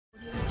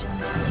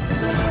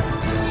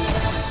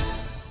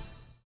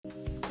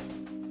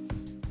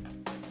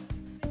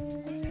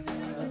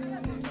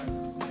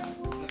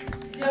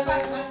Good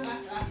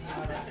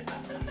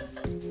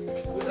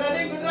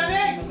running, good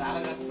running.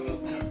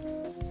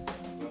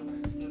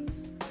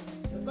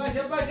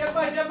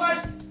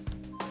 Shabash.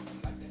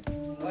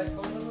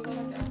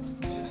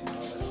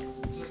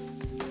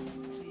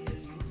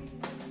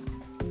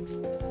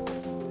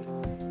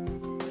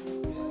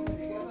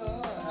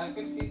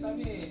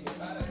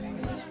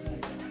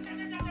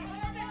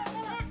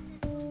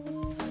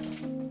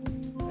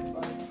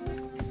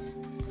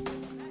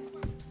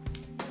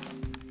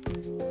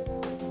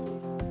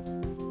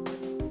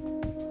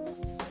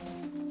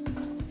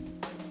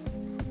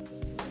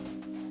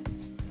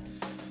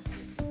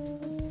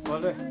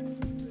 बोल रहे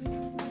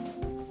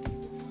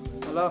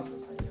hello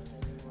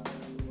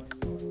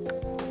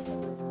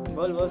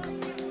बोल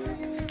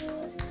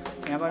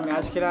यहाँ पर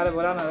मैच खिला रहे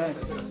बोला ना भाई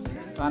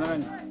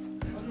टूर्नामेंट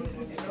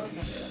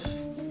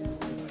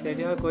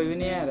स्टेडियम में कोई भी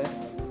नहीं है यार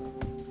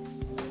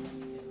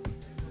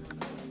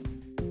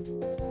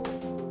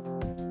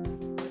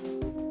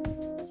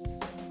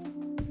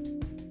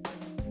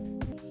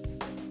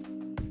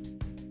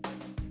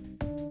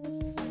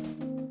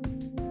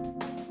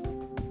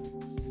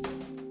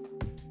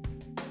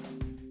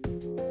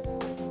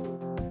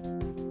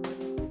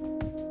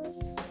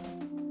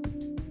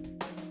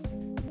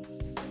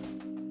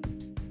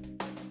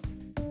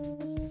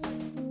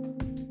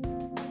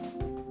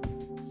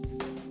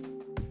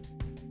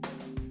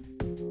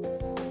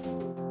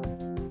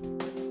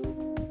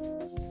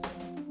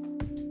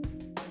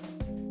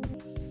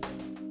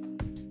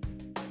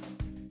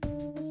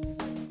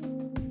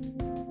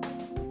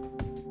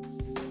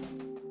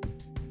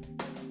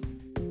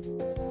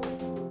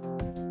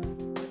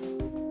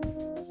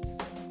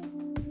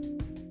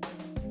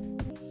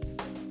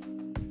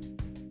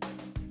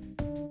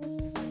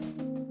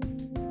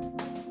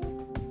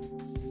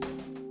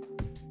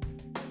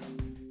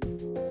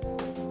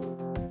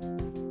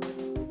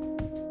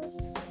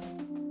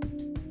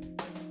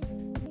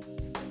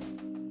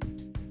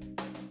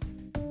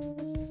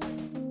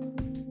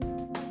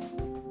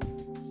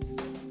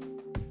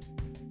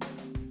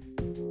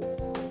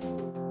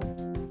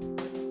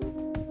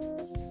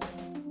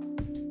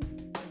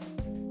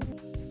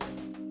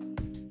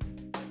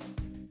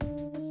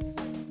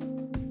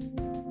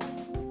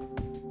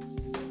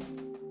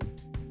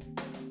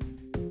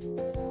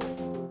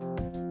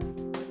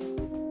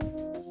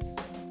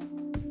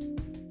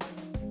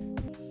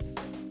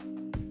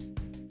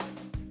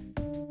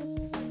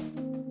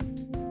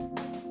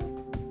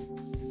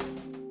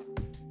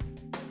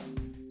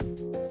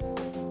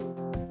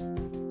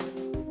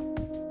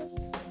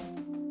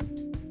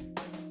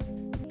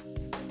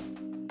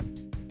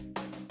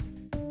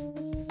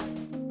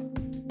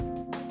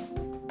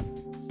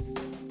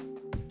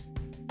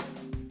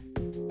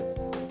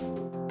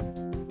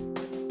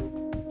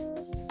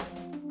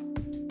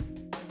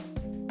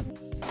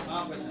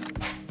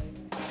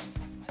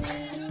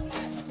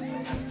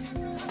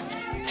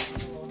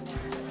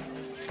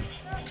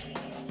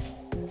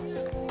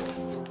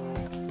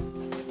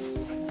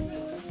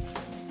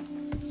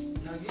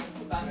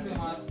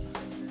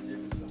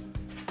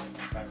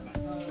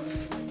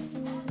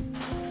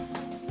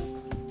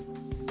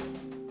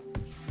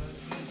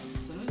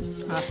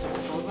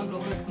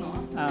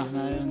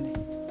నాదే ఉంది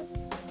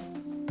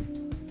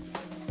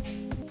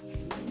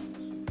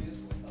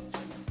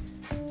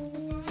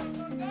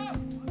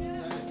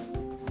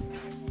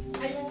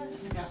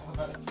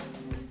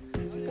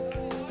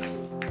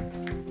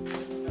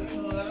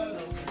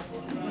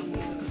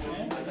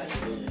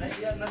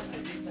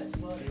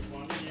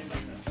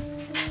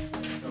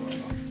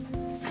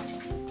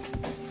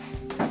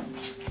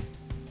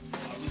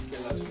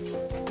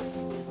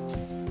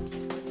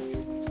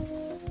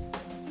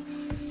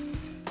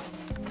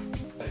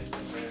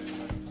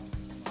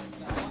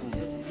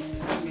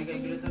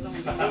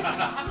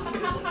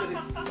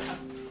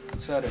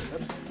సరే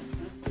సార్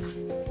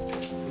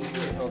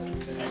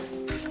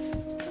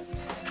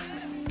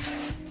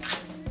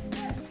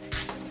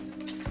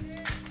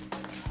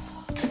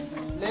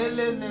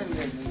లేదు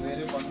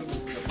వేరే పనులు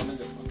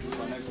చెప్పండి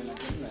పని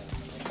అయిపోయినాక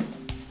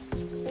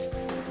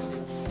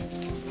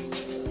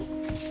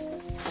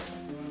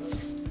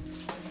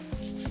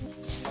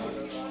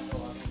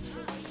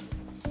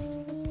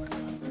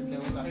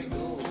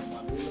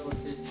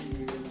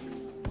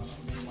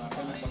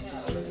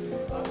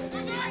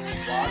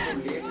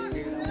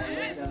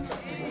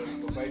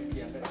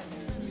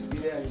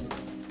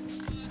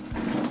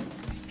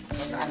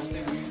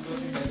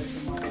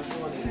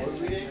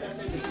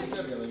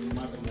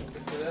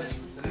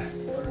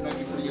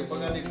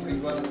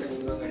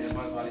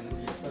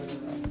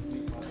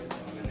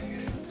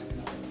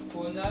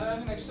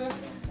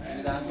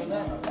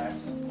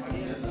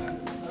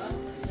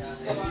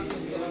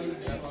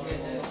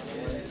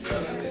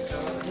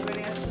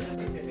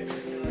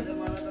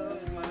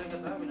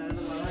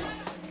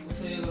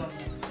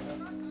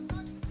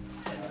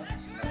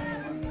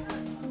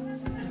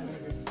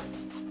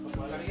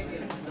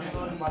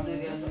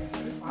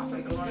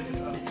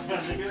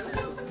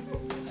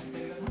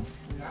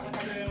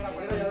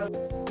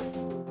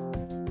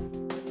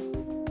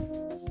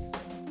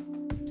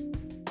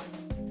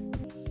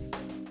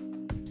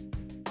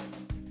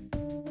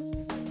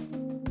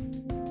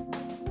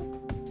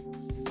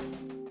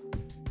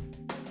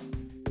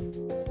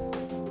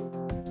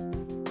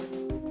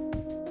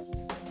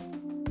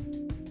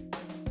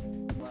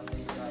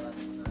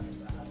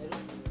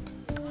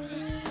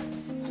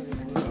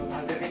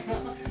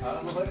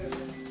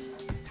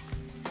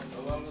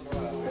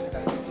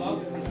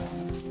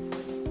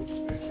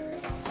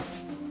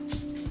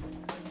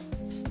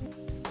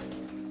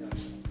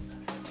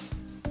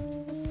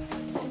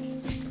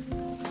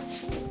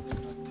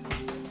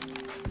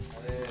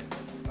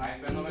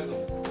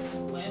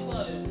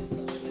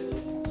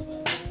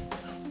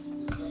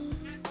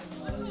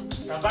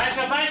शाबाश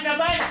शाबाश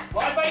शाबाश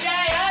बहुत बढ़िया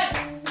है यार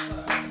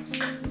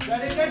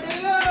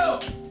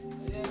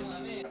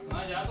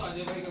हाँ जा तो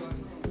अजय भाई के पास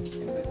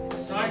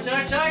शॉट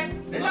शॉट शॉट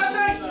ढीला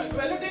सर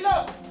पहले ढीला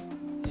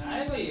क्या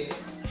है भाई ये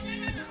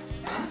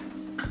हाँ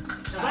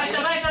शाबाश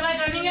शाबाश शाबाश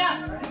रनिंग या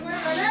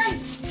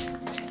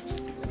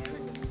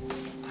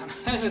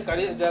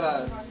कड़ी जरा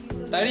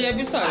डायरी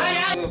एपिसोड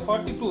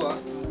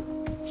 42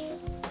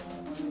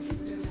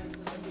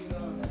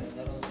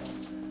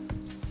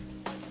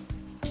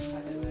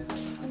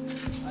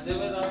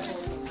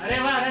 अरे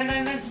वाह रन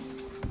रन रन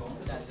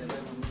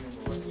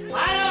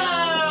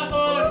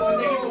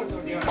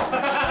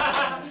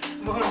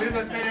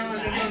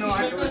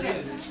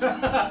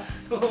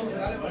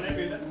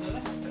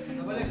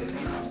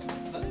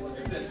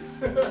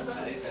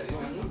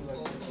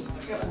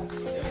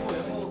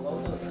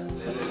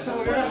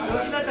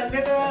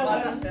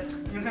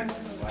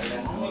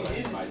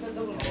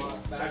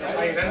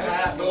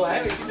दो है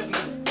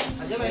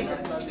अजय भाई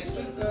डिस्ट्रिक्ट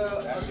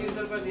 300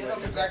 रुपए दिए तो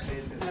ट्रैक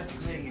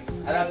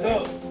अरे अब तो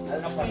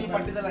ये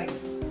पट्टी दलाएंगे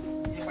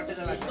ये पट्टी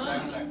दलाएंगे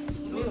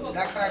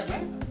बैक ट्रैक में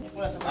ये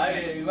पूरा सब अरे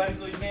इवार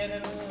सोचने हैं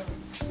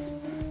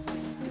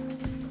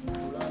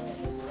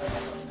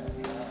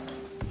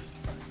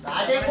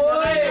आगे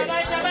कोई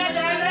शाबाश शाबाश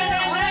रन रन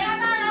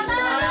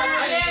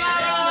अरे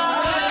वाह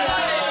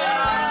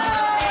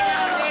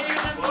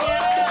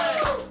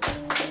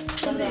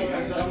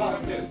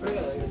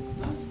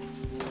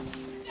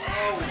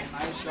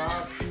नाइस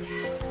शॉट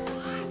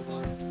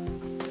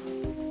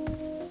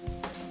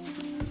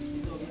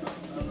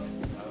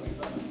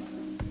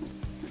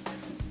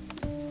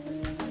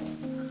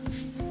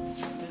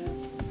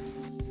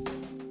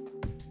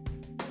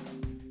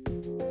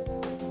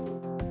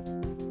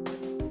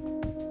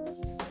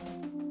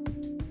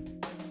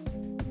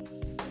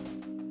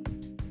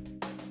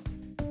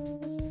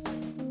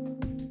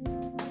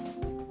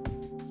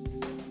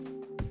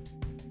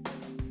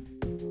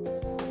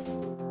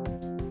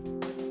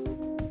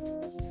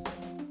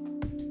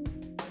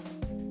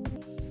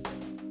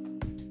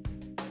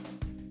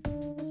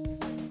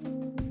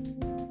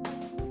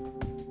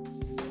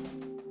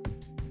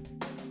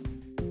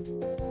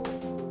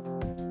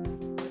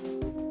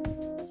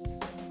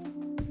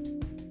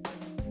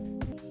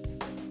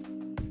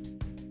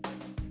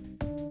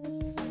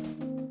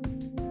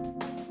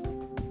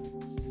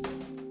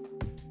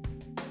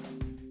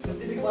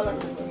वाला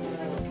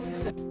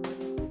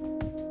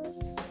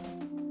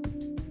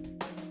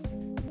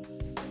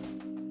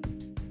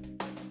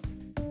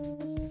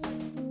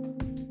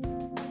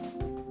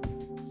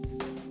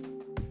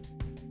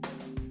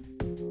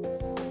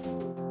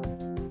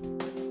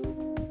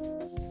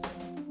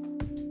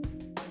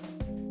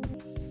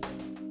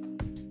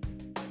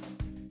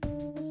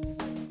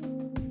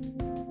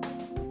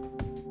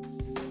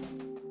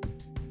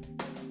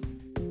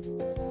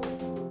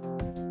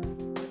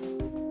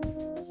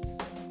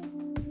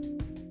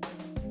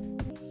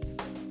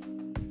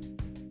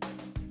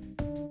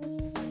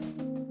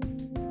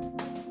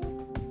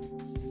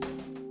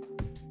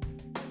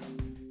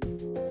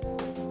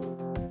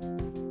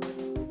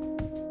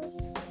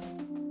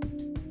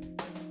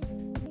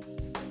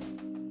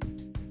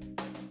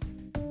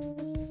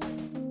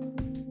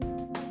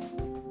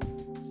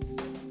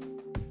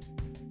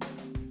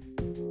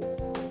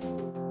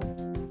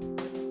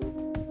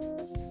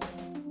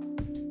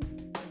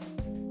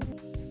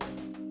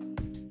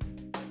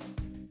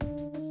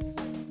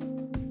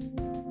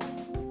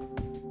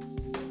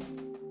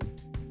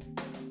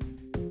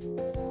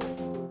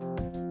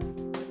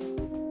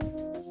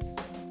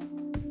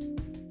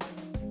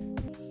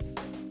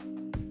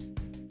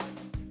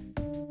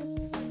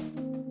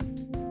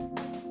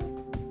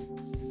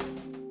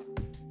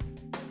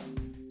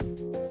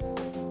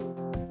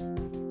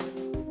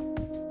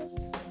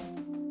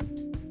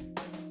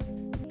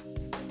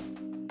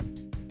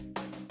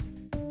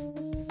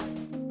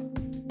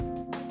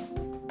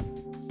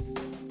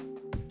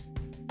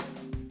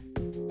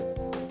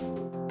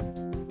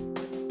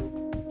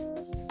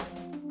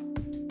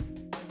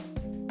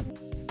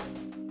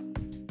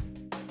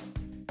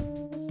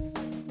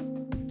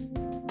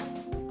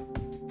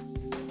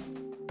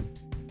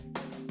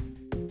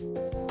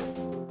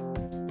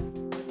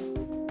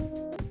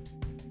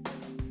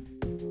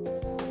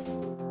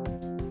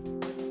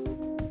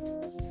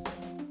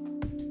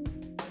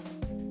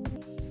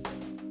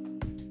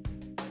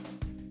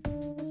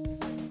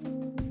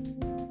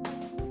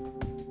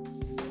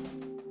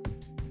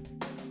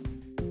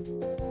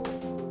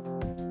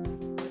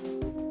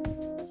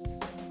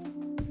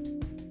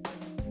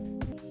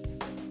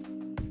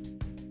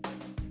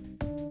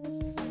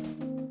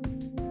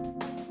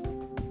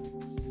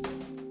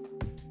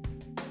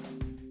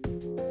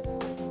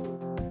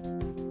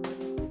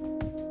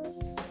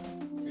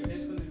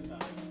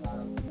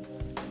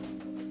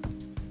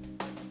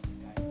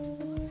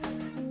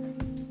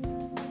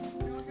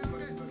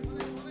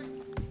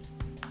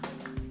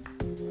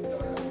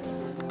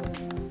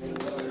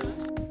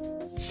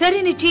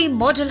సెరెనిటీ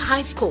మోడల్ హై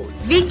స్కూల్.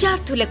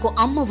 విద్యార్థులకు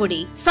అమ్మఒడి,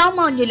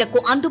 సామాన్యులకు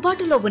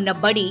అందుబాటులో ఉన్న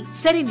బడి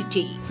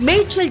సెరెనిటీ.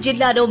 మేడ్చల్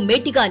జిల్లాలో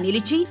మేటిగా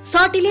నిలిచి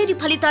సాటిలేని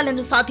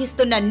ఫలితాలను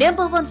సాధిస్తున్న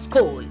 #1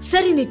 స్కూల్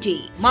సెరెనిటీ.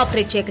 మా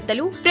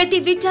ప్రత్యేకతలు ప్రతి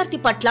విద్యార్థి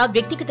పట్ల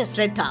వ్యక్తిగత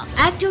శ్రద్ధ,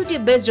 activity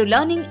based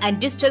learning and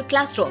digital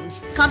class rooms,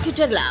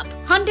 computer lab,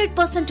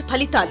 100%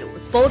 ఫలితాలు,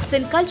 sports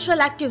and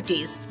cultural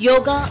activities,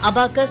 yoga,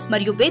 abacus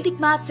మరియు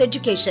Vedic maths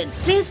education.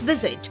 Please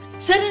visit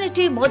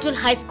Serenity Model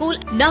High School,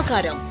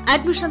 Nagaram.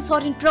 Admissions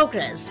are in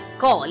progress.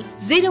 Call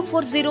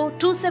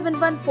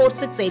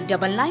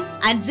 040-271-46899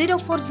 and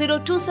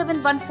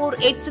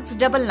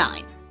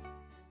 040-271-48699.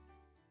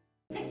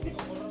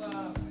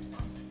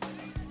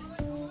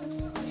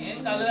 నేను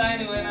కళ్ళు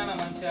ఆయన పోయినా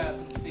మంచిగా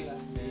తృప్తిగా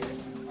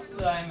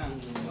మస్తు ఆయన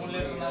 3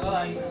 లీటర్లు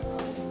ఆయన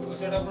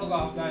వచ్చేటప్పుడు ఒక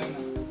హాఫ్ ఆయన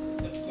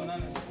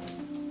తెచ్చుకున్నాను.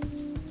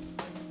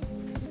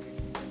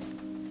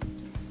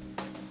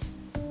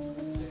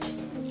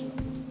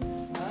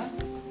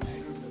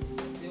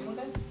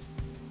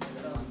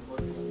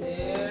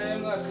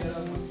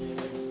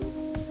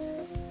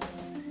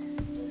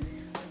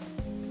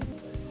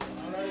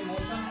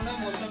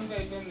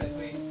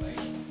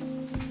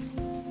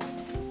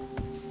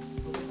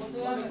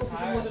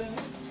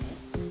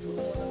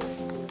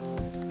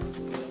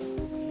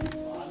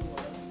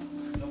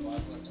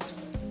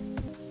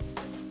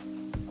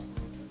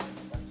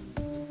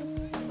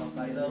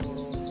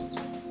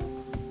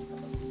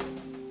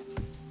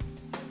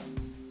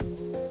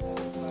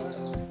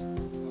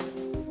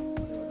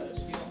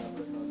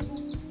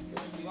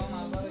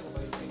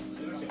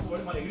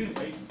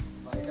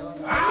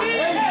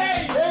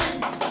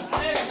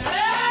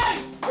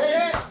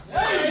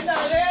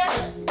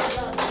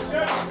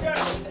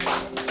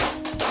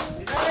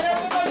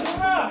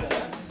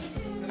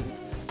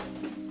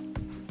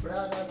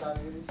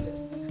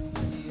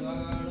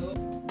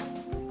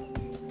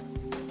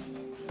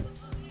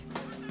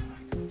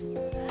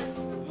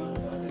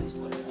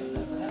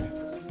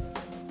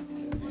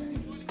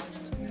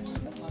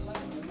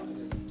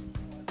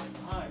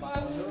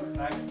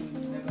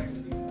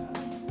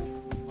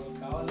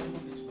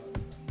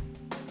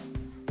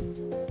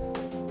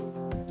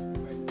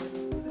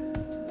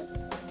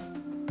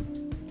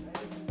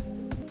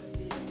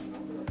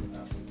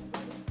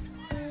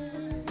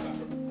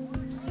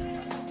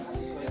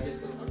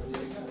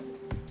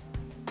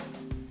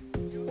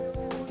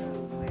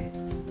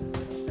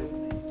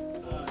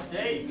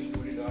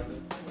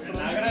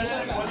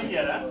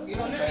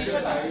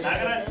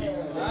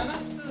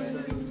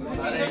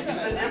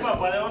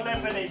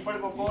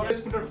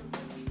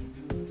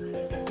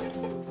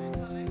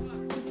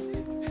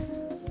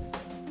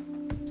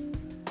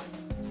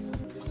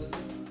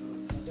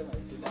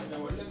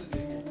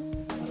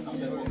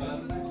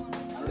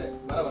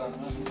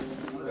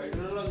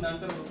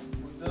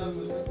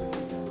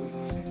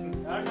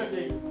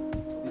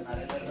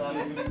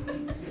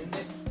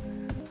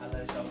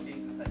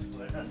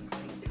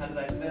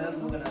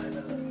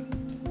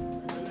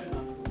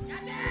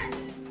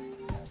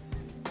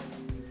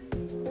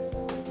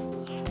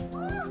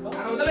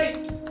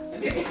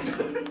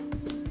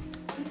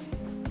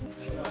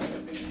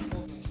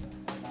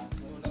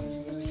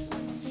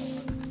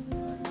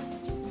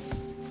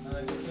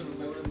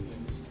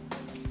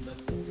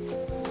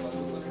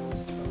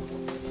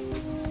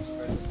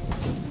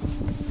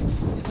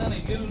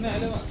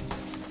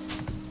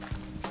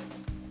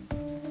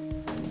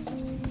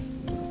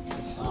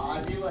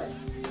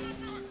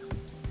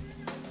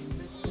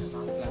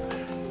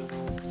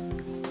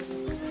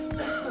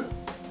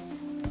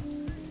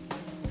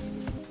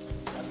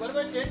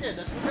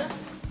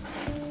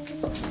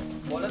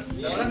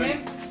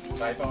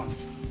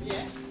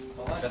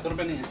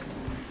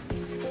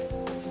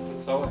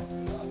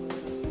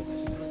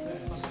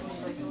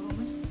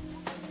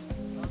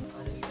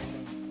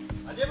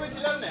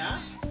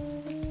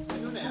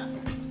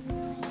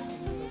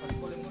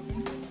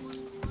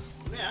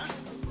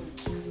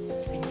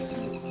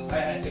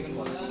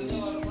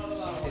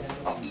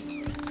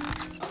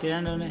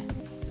 किरण ने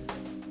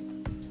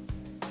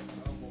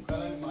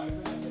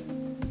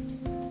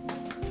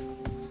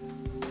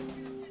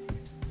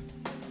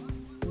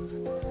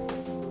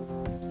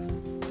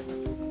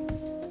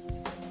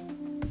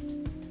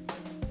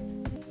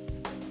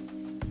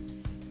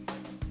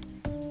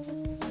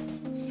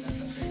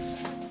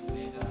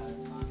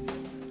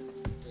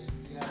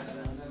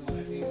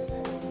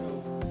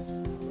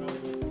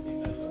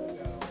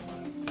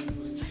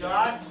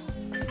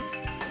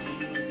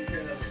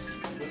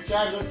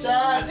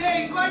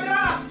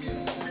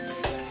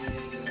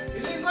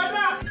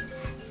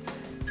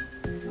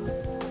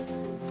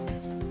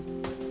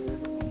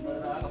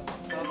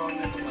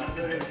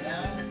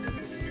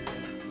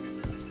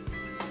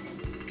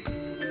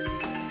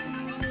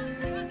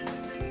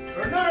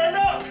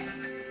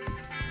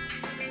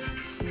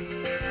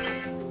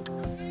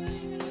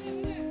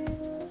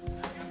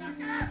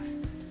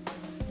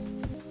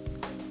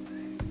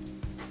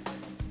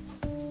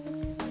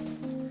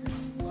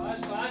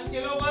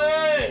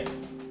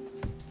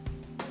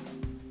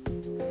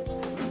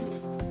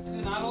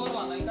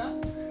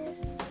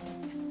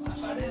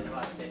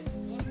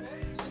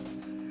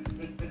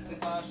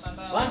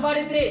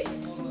 143.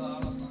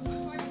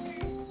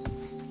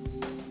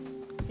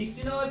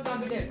 16 hours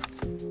completed.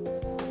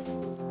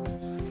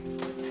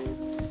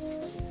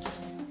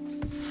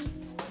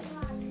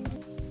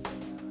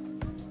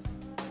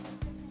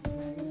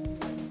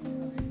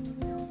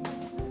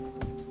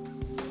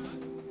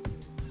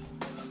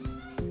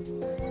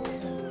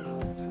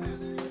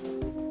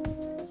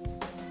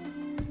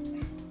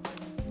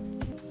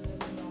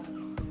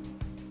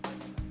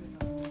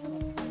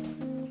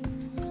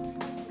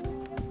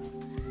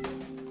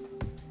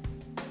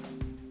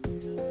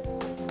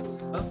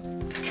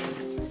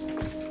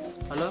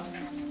 హలో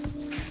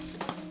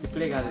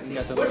ఇప్పుడే కాదు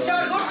ఇంకా గుడ్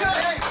షాట్ గుడ్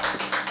షాట్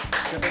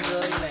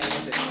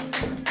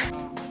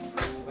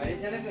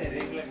భరించలేక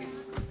రేకులకి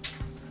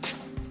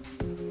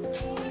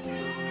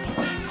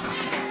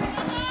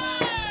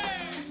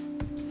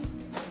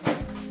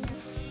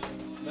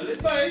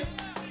లలిత్ భాయ్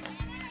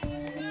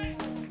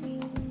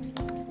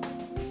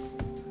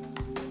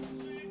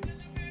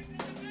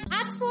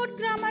ఆక్స్ఫోర్డ్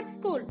గ్రామర్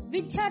స్కూల్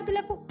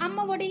విద్యార్థులకు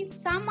అమ్మఒడి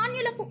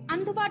సామాన్యులకు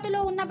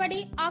అందుబాటులో ఉన్నబడి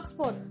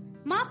ఆక్స్ఫోర్డ్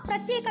మా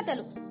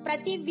ప్రత్యేకతలు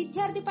ప్రతి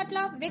విద్యార్థి పట్ల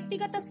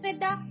వ్యక్తిగత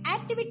శ్రద్ధ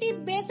activity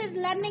based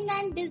learning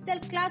and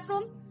digital class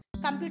rooms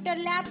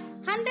computer lab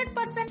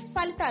 100%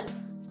 ఫలితాలు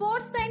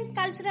sports and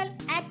cultural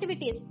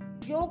activities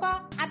yoga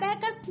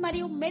abacus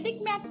మరియు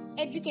మెదిక్ maths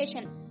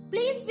education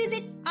please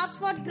visit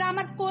Oxford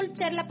grammar school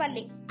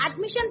Cherlapally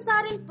admissions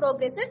are in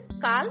progress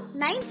call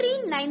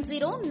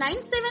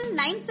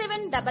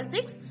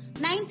 9390979766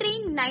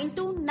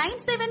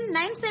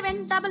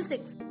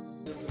 9392979766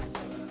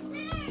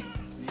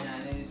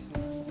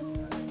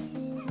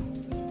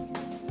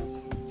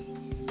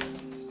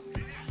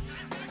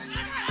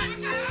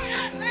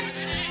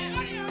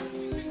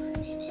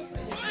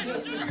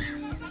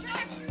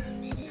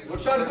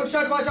 Good shot,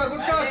 Basha,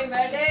 good shot.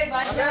 Batting,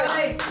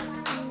 Basha.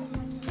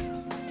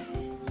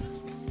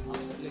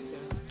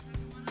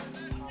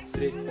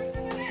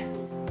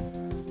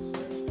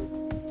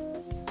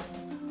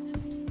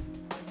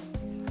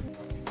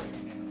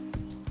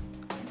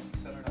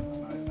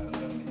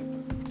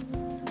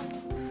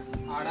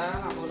 ఆడా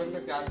నా bowling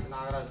में catch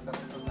Nagaraj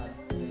కట్టుకున్నారు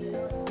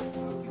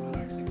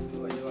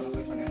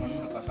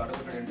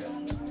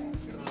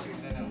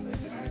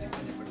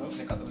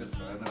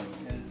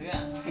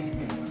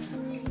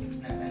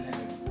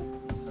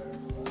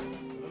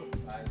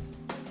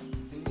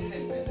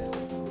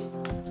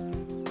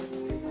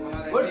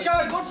Good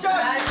shot, good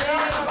shot.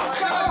 Good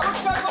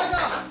shot,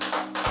 Basha.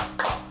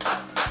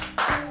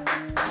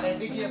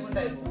 రెడ్డికి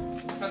చెప్పండి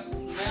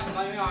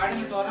మేము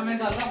ఆడిన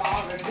tournament అలా మా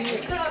రెడ్డి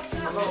మ్యాచ్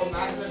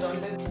లో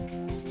అంటే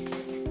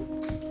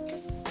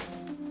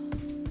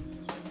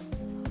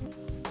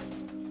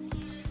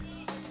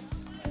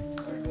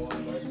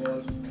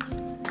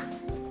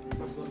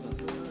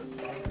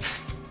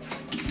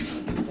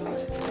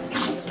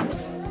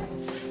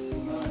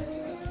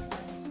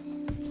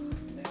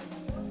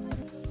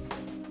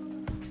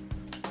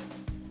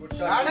Good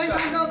shot.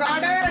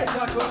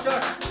 Good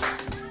shot.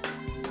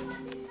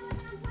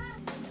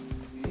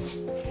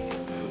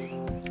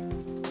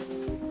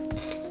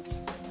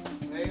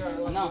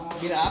 అన్నా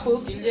మీరు యాప్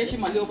కిల్ చేసి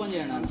మళ్ళీ ఓపెన్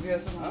చేయండి అన్న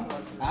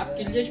యాప్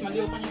కిల్ చేసి మళ్ళీ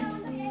ఓపెన్ చేయండి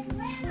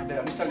అంటే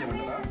అన్ఇన్స్టాల్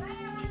చేయమంటారా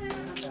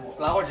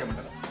లాగౌట్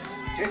చేయమంటారా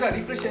చేసా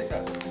రిఫ్రెష్ చేసా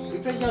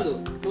రిఫ్రెష్ కాదు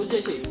క్లోజ్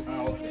చేసి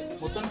ఓకే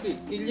మొత్తం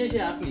కిల్ చేసి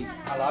యాప్ని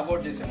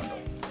లాగౌట్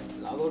చేసేయమంటారు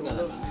లాగౌట్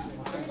కదా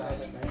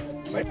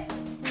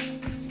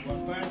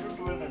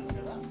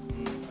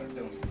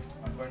కరెక్టే ఉంది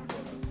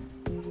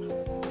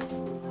 1.4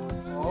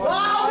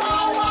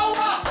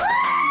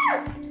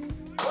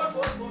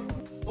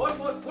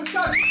 Good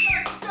shot.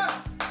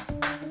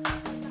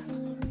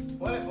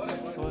 Bole.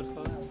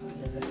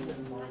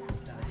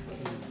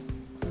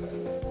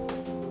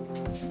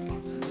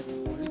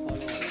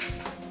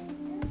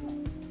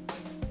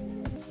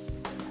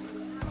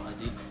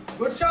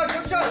 Good shot.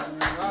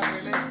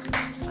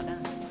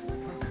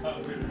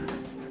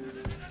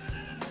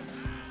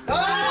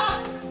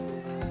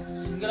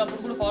 Single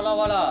అప్పుడు కూడా ఫాలో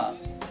అవ్వాలా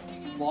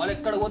బాల్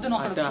ఎక్కడ పోతే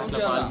నువ్వు అక్కడ షూట్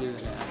చేయాలా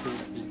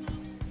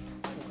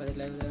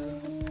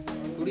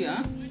టుడియా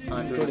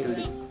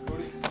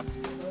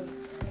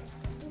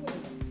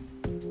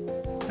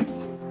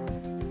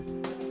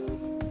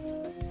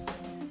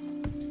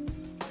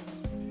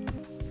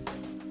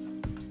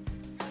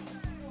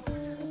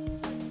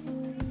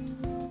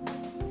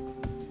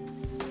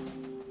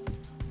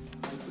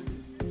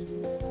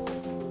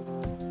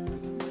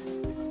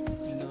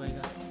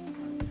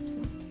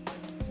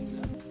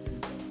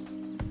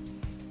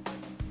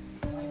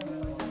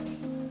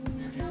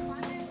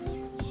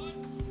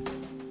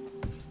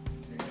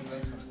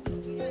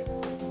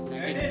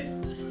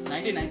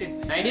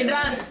Nineteen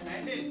runs.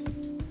 19.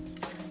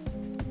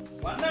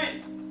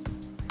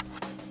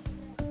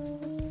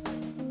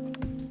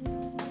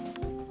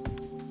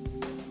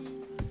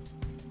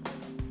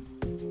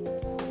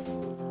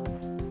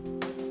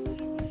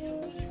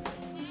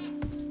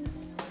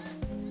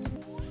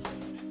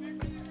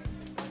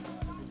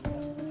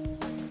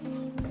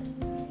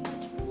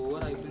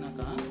 ఓవర్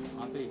అయిపోయినాక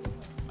ఆపే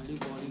మళ్ళీ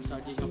బౌలింగ్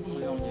స్టార్ట్ చేసినప్పుడు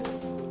మళ్ళీ ఆన్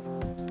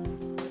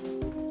చేస్తాం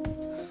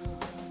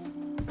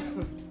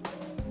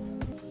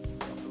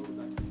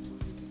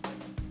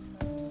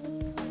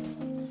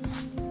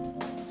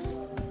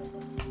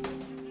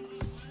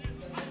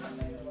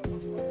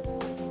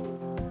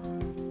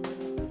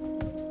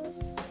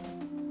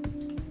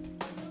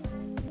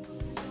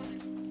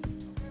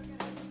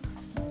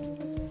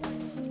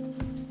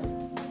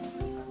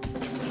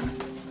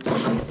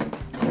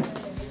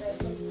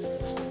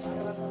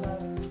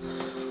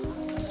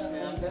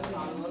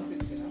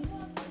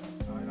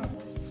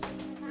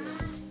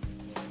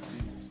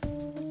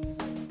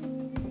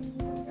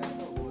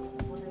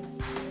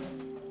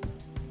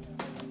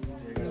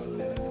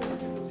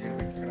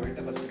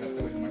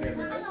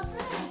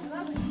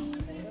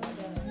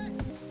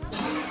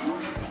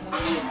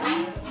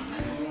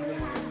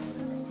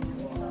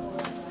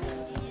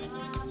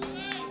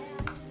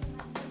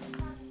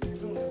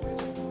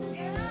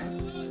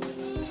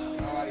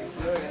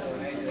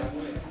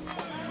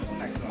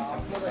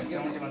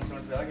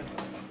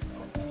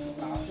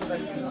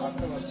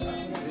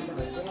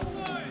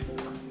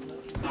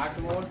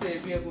 8 ఓవర్స్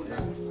ఏపీయకుండా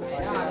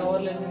అయినా 6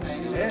 ఓవర్లు ఎన్ని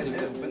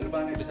 9 ఉపేంద్ర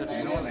బాగానే ఇటు సార్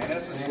 9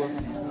 ఓవర్స్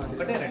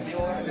ఒకటే 2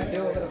 ఓవర్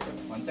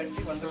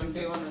 130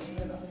 121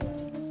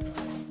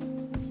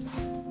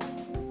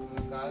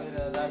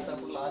 కావేరా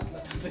దాటప్పుడు లాస్ట్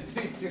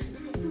 23 ఇచ్చారు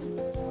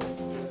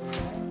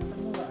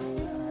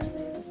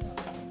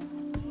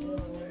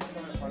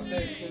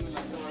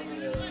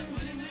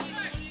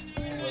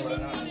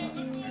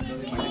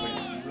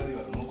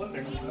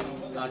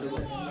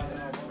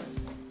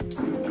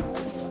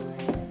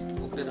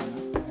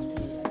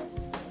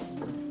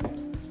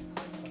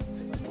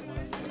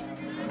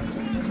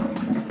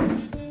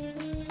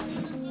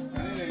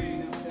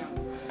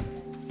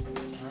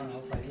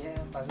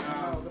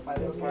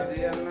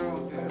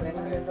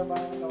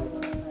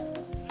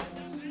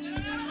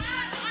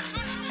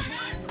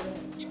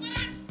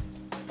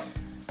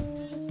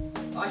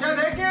आशा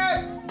देखिए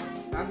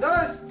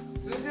संतोष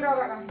చూసి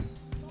రారా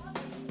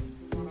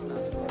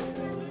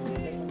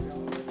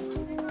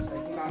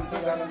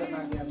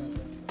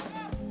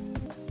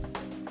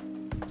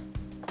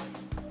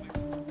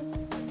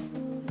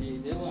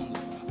ఇదే బాగుంది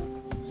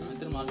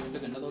సాయంత్రం 4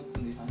 గంటలకు ఎండ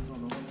తగ్గుతుంది సాయంత్రం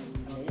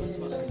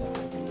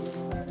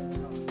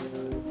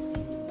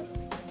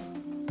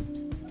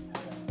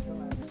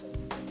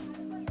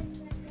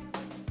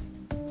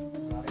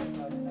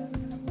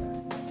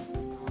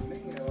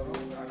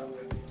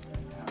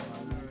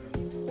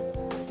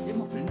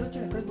మా ఫ్రెండ్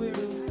వచ్చాడు ఎక్కడికి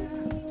పోయాడు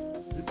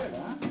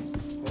వెళ్ళిపోయాడా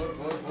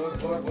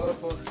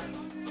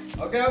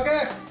ఓకే ఓకే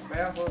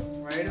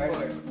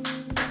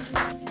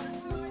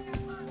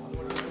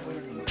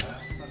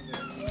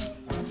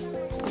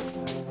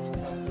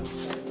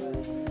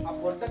ఆ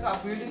పొట్టకు ఆ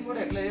ఫీల్డింగ్ కూడా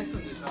ఎట్లా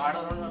చేస్తుంది ఆడ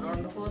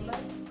 2 ఫోర్ల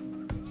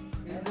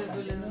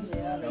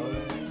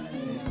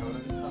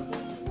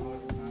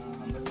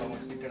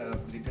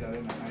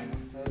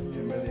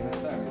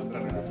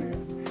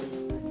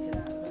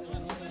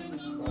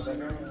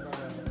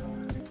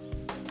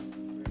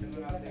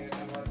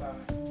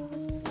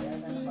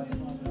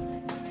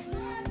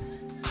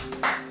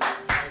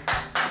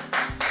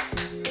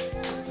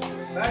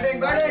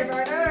बैटिंग बैटिंग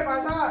बैटिंग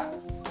भाषा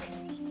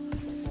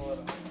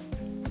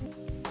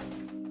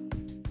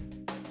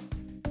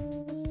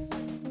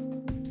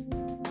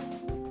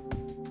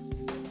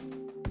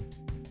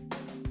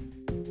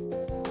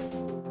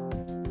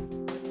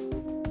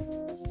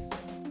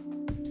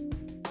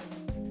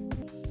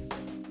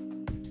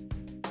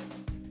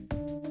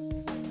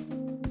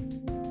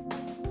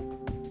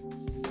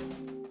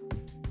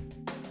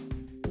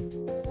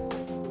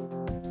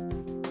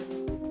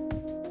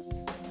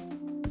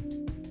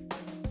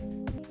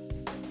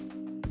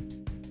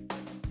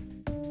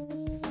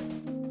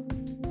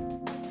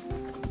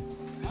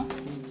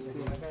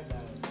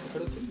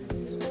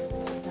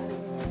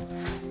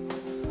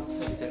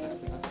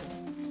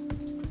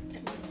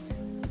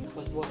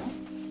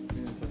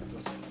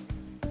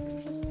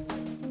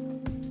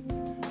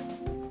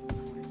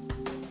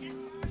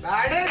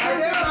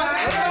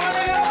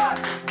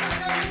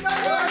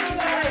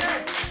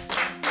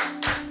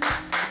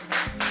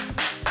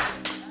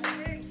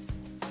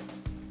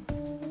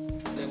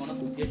ఏమన్నా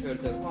కుక్ చేసి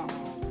పెడతారు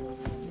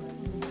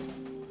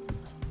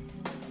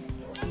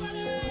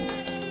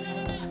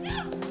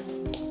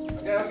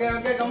Okay,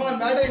 okay, come on,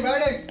 batting,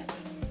 batting.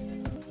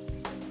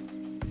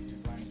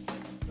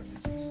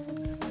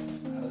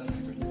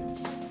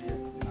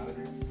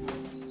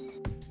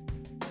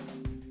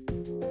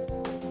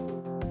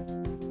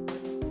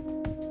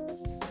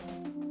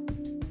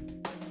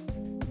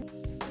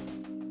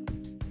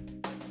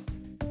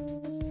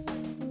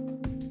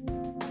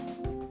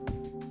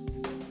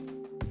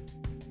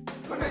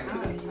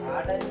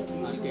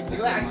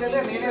 Actually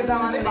నేను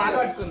వేద్దామని బాగా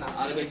పట్టుకున్నా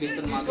వాళ్ళకి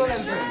ఎక్కిస్తాను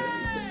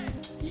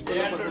ఈ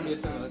కూడా పర్ఫామ్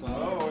చేస్తాను కదా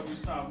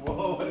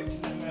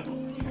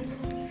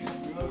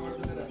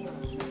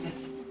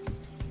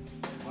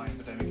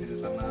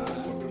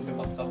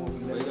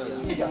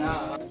పోయి కదా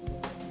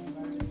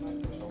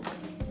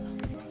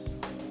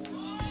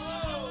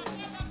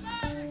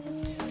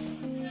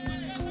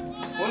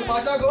Goal,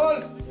 Pasha, goal.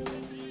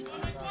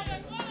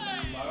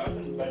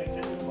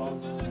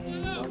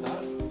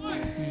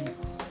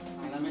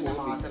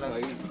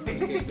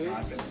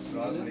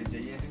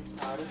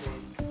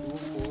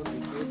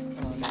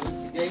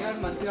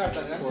 మంచిగా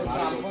ఆడతారు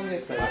కానీ అనుభవం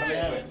చేస్తాడు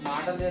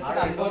మాటలు చేస్తాడు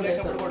అనుభవం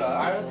చేస్తాడు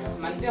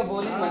మంచిగా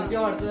బౌలింగ్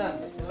మంచిగా పడుతుంది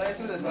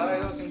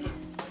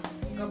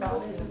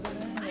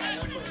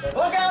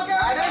Okay, okay, okay,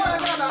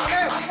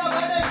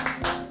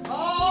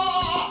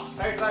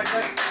 right, right,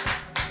 right.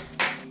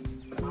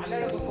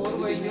 Already ఒక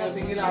 4 పోయింది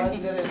సింగిల్ ఆడచ్చు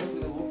కదా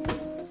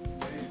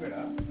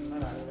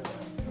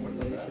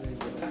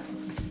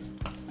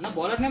అన్న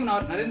bowler name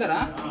నరేందరా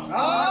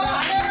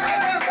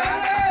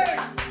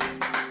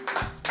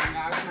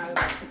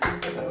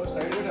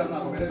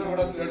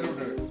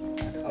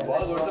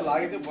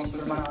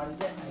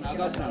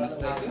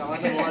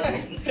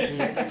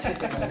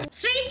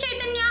Shri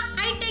Chaitanya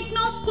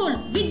ఐటెక్నో school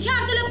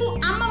విద్యార్థులకు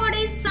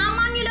అమ్మఒడి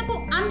సామాన్యులకు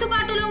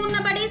అందుబాటులో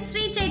ఉన్నబడి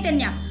శ్రీ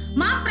చైతన్య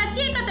మా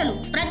ప్రత్యేకతలు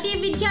ప్రతి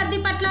విద్యార్థి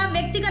పట్ల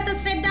వ్యక్తిగత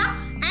శ్రద్ధ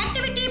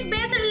activity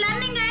based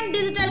learning and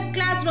digital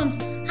class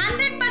rooms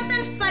 100%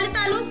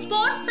 ఫలితాలు,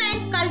 sports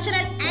and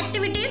cultural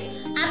activities,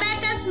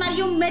 abacus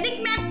మరియు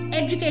మెదిక్ maths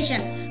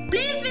education.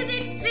 Please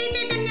visit Sri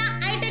Chaitanya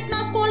iTechno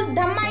School,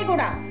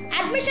 Dhammaiguda.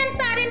 Admissions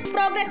are in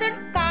progress.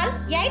 Call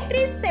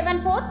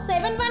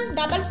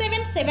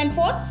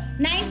 8374717774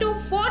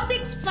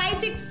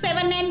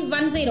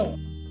 9246567910.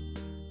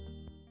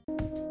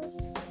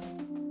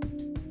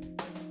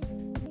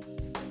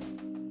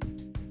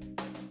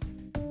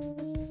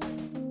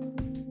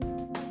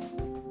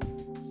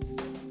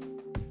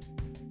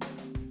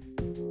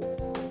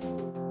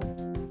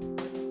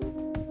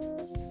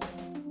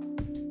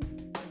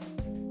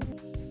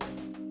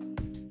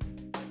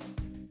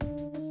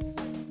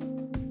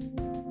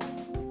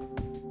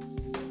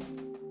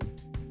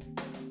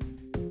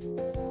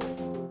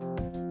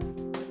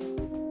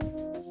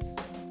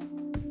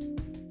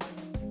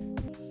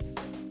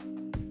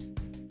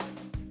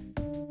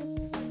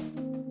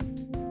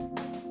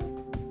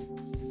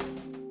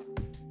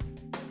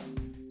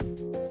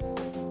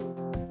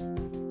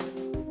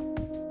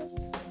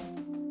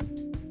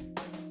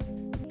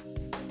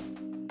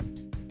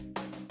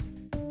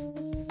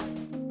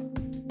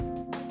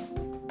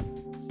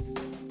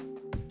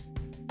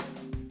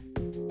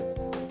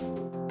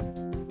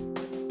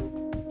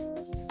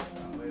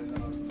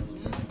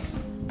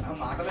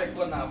 మాటలో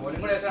ఎక్కువ నా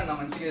బౌలింగ్ కూడా వేస్తాడు, నా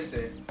మంచిగా వేస్తే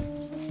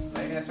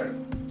లైన్ వేస్తాడు.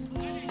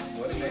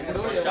 బౌలింగ్ లైన్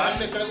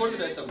షార్ట్ ఎక్కడ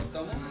కొడుతుంది వేస్తాం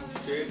మొత్తం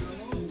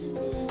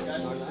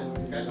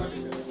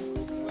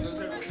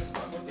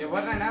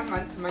ఎవరినైనా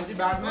మంచి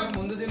బ్యాట్స్మెన్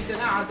ముందు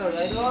దింపితేనే ఆడతాడు.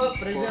 ఏదో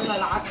ప్రెషర్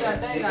లాస్ట్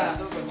అంటే ఇక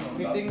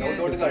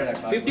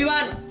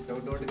 51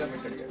 డౌట్గా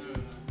పెట్టాడు.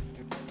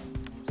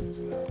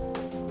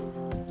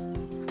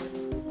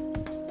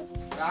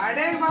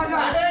 బ్యాటింగ్ బాస్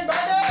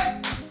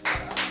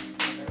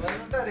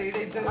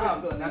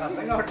నాకు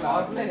అర్థం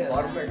కావట్లేదు.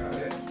 Power play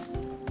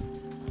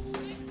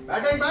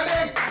batting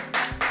batting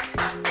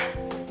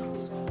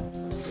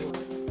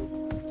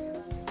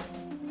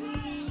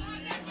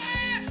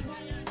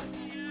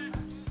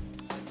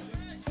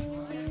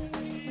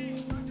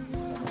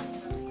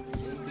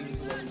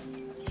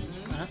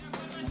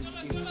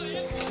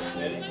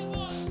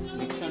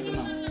next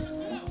అంటున్నా,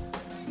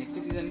 నెక్స్ట్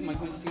సీజన్కి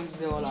మంచి మంచి టీమ్స్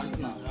తేవాలి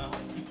అంటున్నా.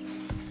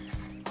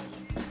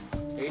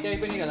 8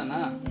 అయిపోయినాయి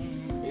కదన్నా,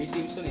 8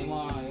 టీమ్స్తో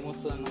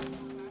ఏమొస్తుంది అన్న?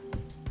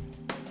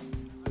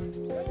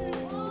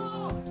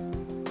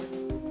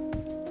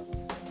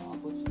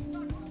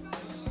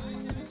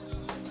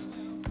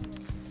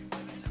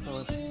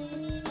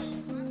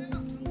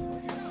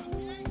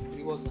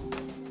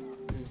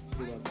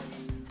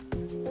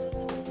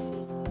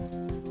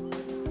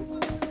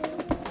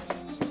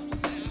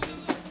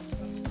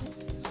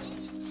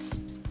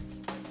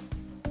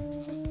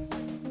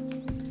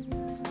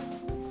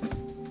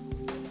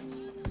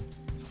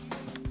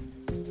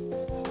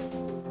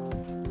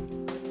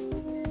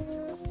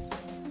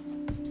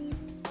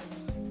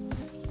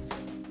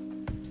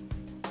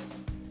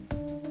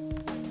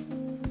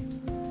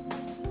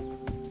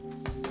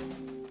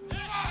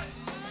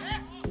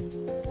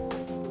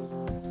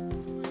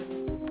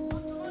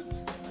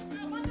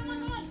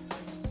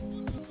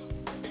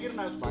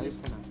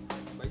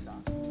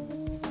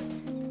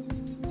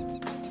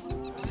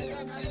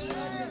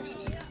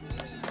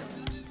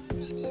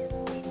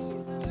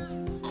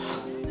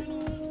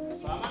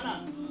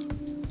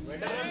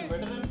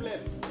 veteran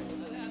player.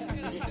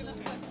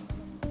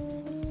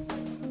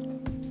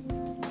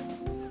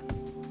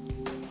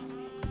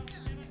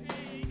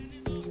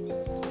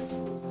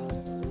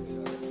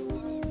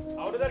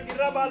 और उधर गिर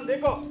रहा बॉल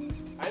देखो,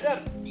 इधर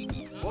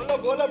बोलो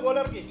बोलो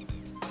बॉलर की,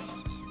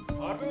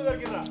 और भी उधर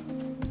गिर रहा.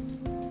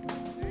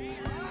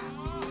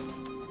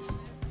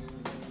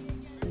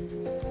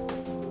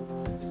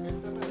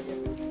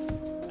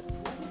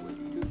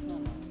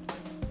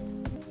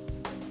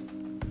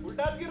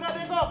 उल्टा गिर रहा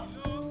देखो,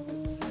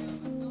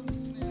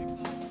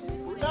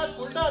 उल्टा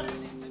उल्टा.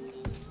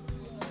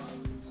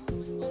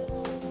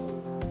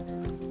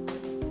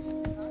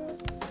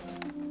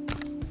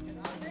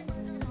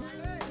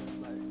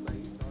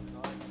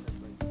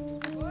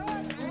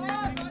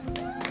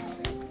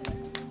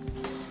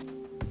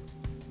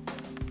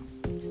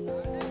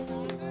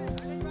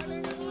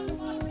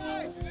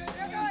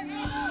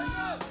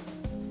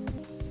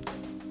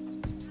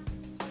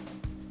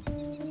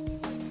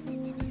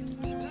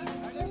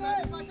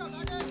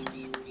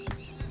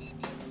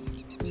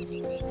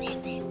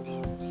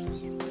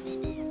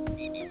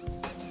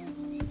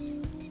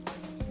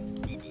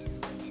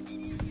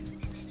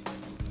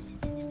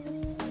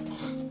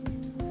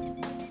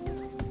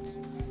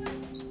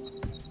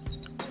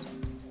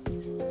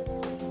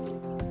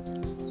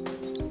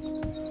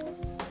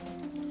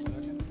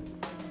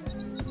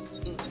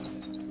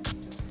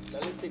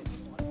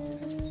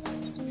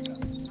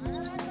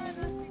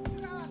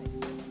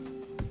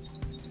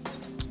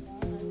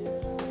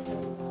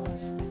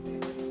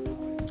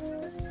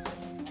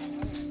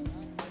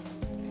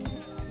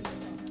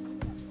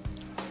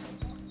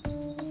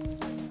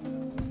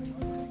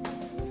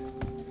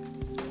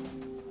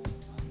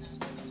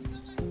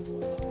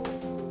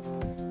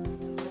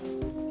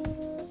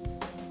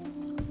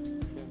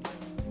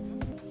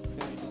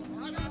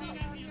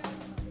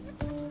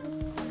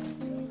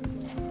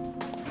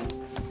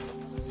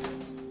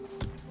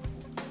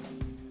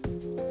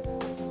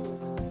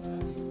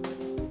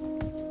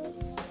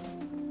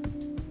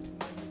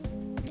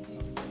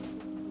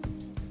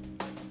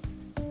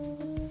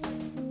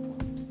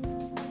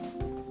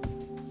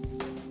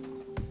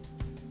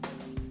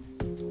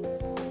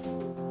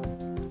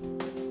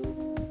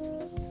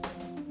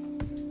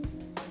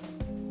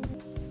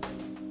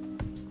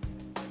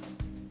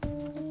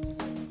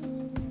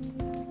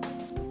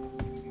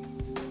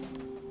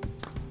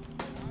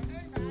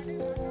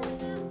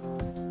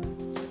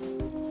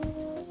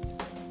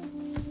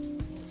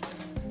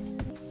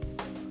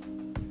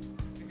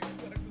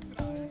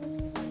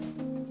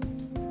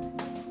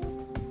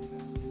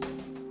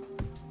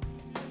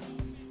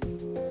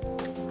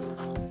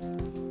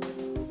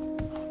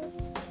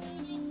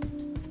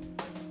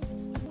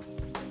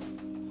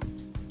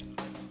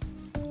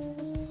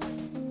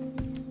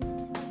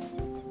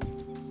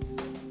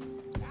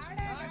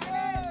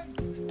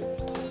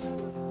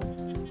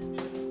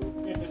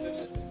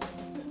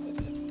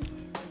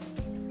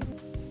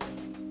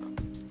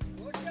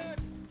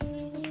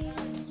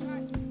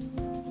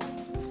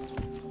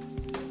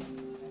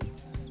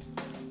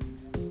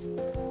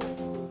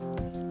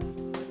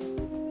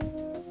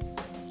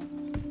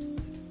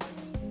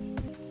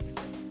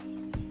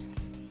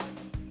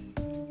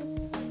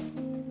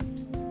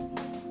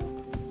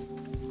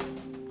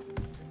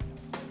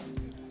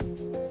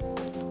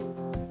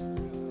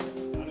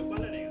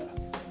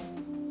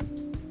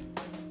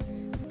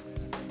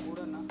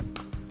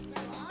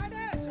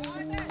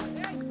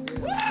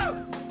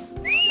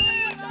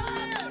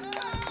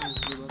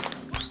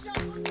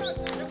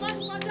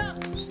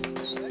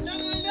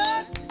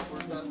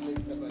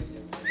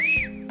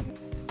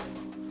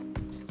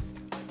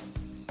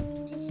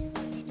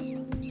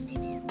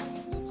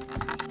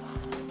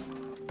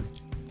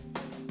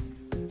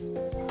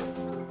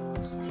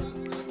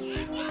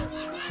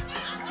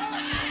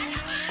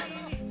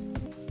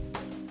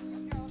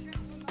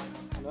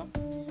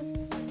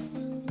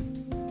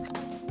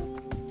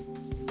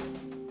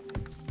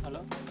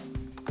 హలో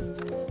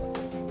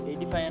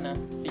 85 అన్న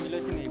సింగిల్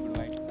వచ్చింది ఇప్పుడు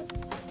వైట్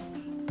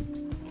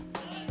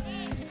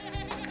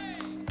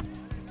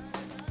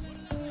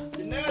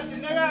చిన్నగా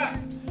చిన్నగా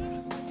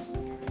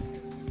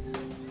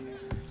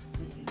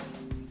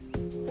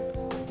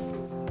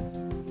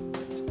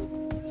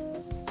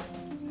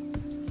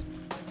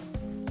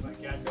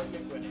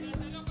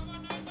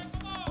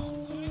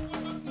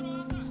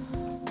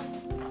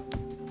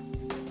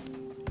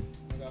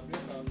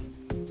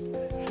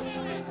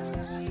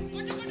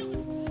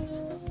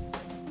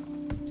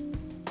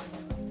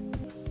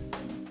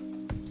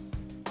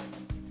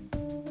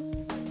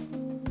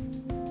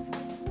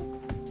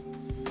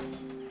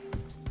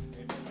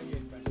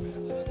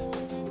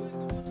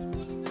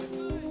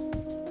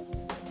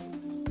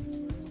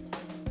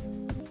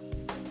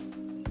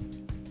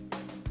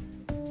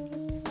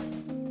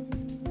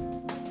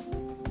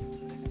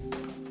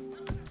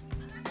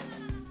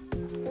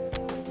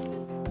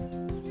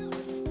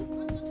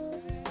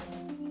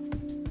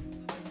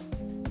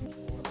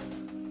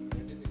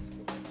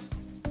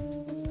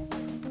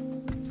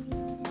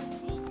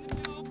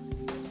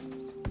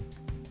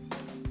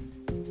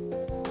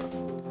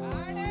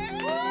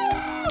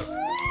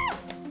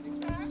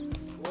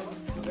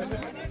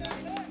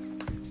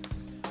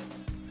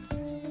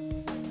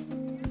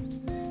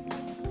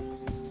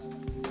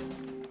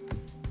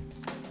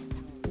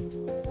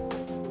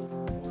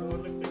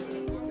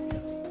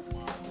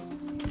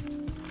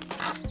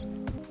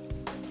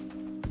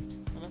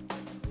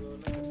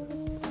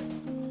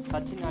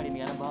సచిన్ ఆడింది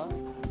కానీ బాగా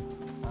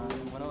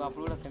మనం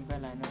అప్పుడు కూడా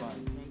సింపుల్ ఆయన బాగా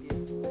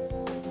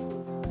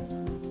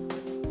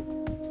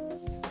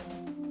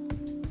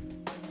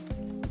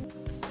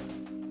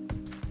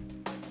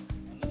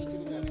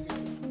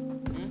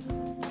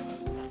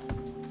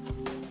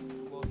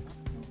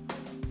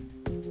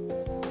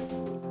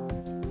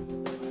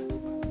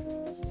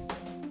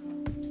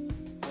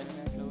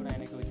కూడా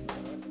ఆయనకి వచ్చింది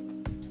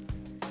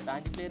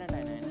రాంచి ప్లేయర్ అంటే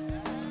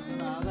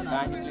ఆయన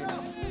Ranchi player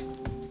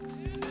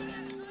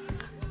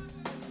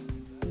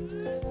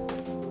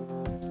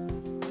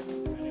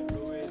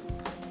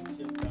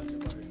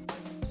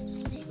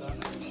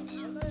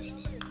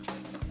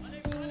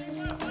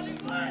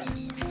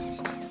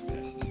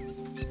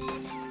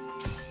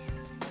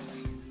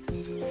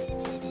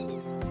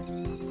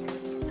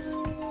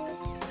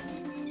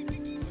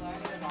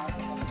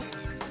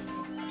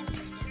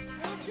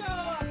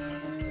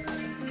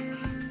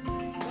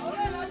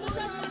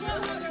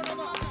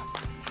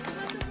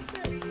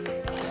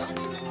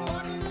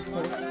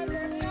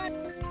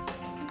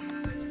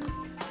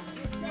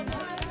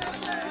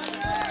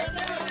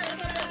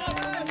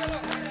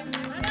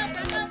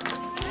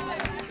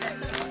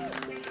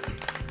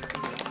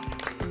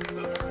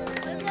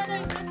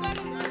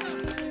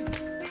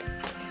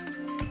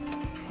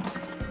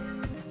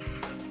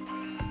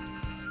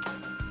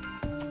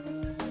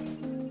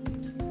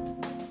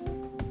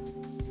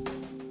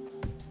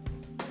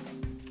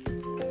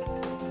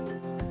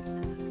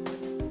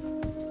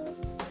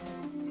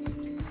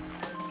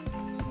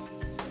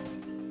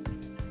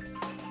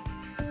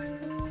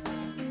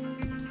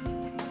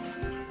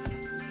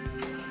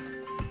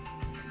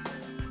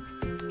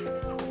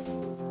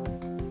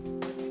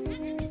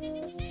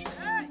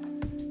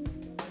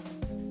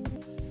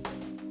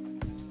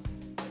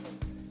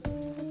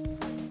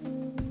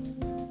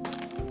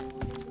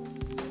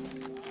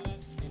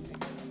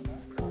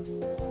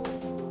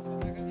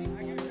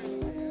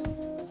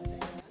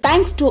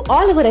Thanks to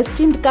all our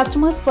esteemed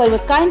customers for your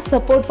kind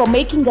support for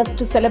making us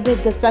to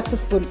celebrate the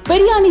successful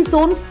Biryani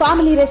Zone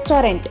Family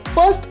Restaurant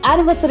first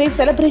anniversary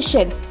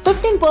celebrations.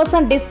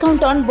 15%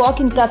 discount on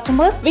walk-in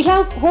customers. We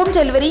have home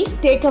delivery,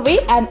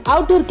 takeaway and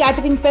outdoor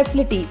catering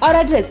facility. Our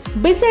address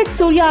beside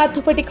Surya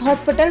Orthopedic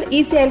Hospital,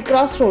 ECL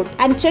Cross Road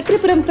and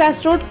Chakripuram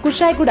Cross Road,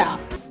 Kushaiguda.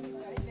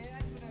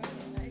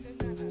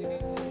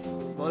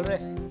 बोल रहे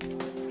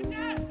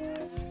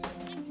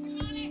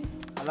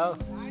hello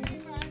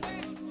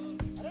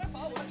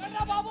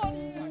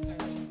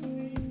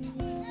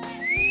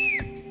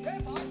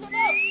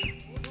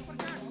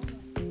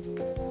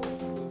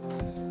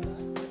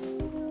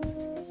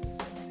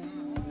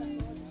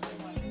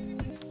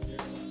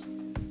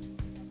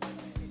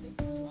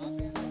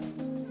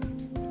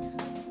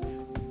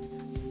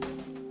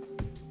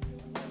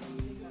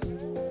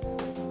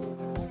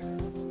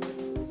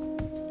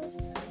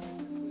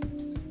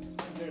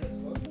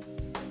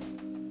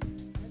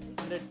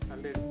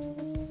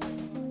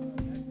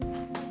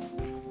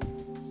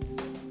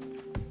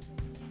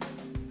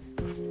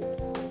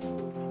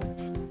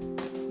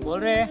बोल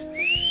रहे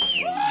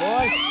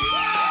बोल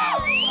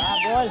हाँ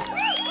बोल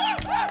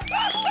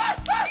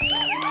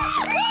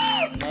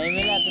नहीं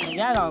मिला तो नहीं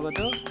जा रहा होगा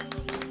तू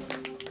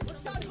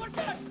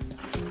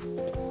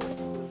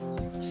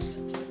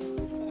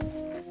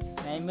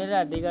मिल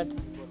रहा टिकट,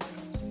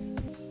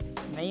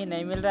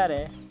 नहीं मिल रहा रे,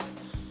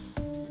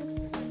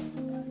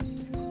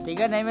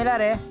 टिकट नहीं मिला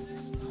रे,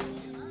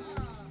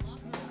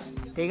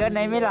 टिकट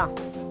नहीं मिला।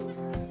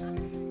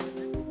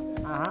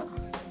 हाँ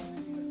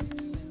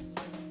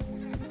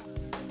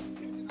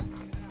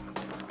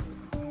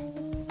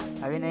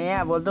अभी नहीं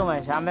है, बोलता हूँ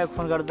मैं, शाम में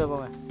फ़ोन कर दूँगा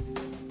मैं।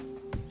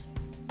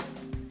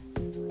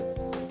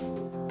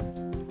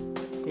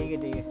 ठीक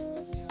है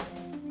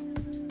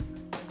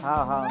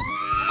हाँ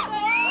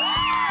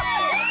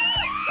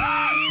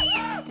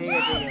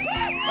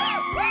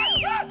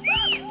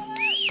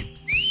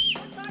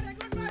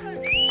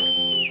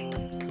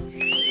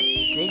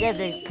ठीक है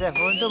देखते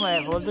फ़ोन तो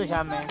मैं बोल दूँ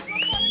शाम में।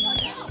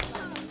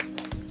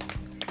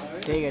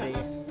 ठीक है